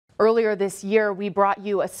Earlier this year, we brought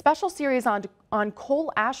you a special series on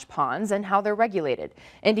coal ash ponds and how they're regulated.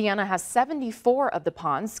 Indiana has 74 of the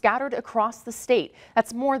ponds scattered across the state.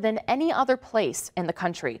 That's more than any other place in the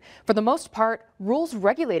country. For the most part, rules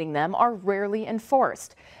regulating them are rarely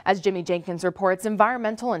enforced. As Jimmy Jenkins reports,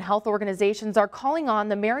 environmental and health organizations are calling on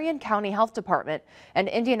the Marion County Health Department and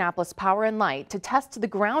Indianapolis Power and Light to test the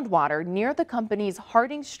groundwater near the company's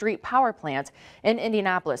Harding Street power plant in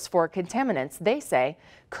Indianapolis for contaminants they say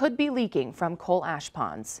could be leaking from coal ash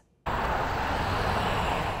ponds.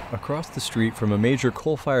 Across the street from a major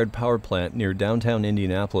coal-fired power plant near downtown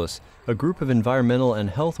Indianapolis, a group of environmental and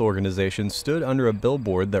health organizations stood under a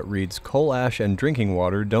billboard that reads, "Coal ash and drinking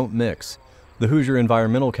water don't mix." The Hoosier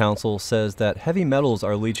Environmental Council says that heavy metals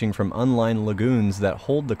are leaching from unlined lagoons that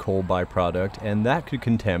hold the coal byproduct, and that could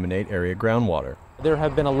contaminate area groundwater. There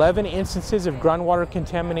have been 11 instances of groundwater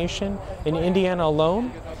contamination in Indiana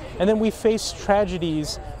alone. And then we face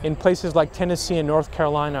tragedies in places like Tennessee and North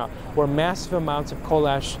Carolina, where massive amounts of coal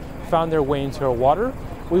ash found their way into our water.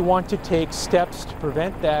 We want to take steps to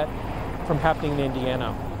prevent that from happening in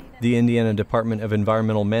Indiana. The Indiana Department of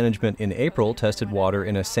Environmental Management in April tested water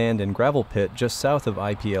in a sand and gravel pit just south of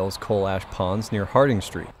IPL's coal ash ponds near Harding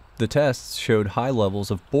Street. The tests showed high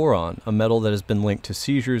levels of boron, a metal that has been linked to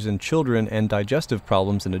seizures in children and digestive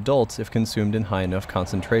problems in adults if consumed in high enough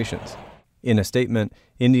concentrations. In a statement,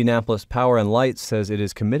 Indianapolis Power and Light says it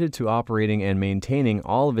is committed to operating and maintaining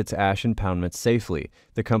all of its ash impoundments safely.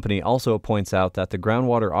 The company also points out that the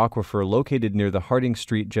groundwater aquifer located near the Harding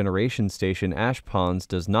Street Generation Station ash ponds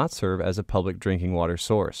does not serve as a public drinking water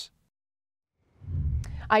source.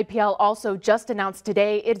 IPL also just announced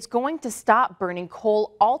today it's going to stop burning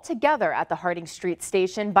coal altogether at the Harding Street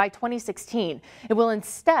station by 2016. It will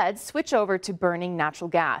instead switch over to burning natural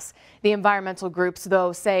gas. The environmental groups,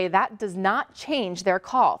 though, say that does not change their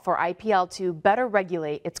call for IPL to better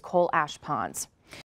regulate its coal ash ponds.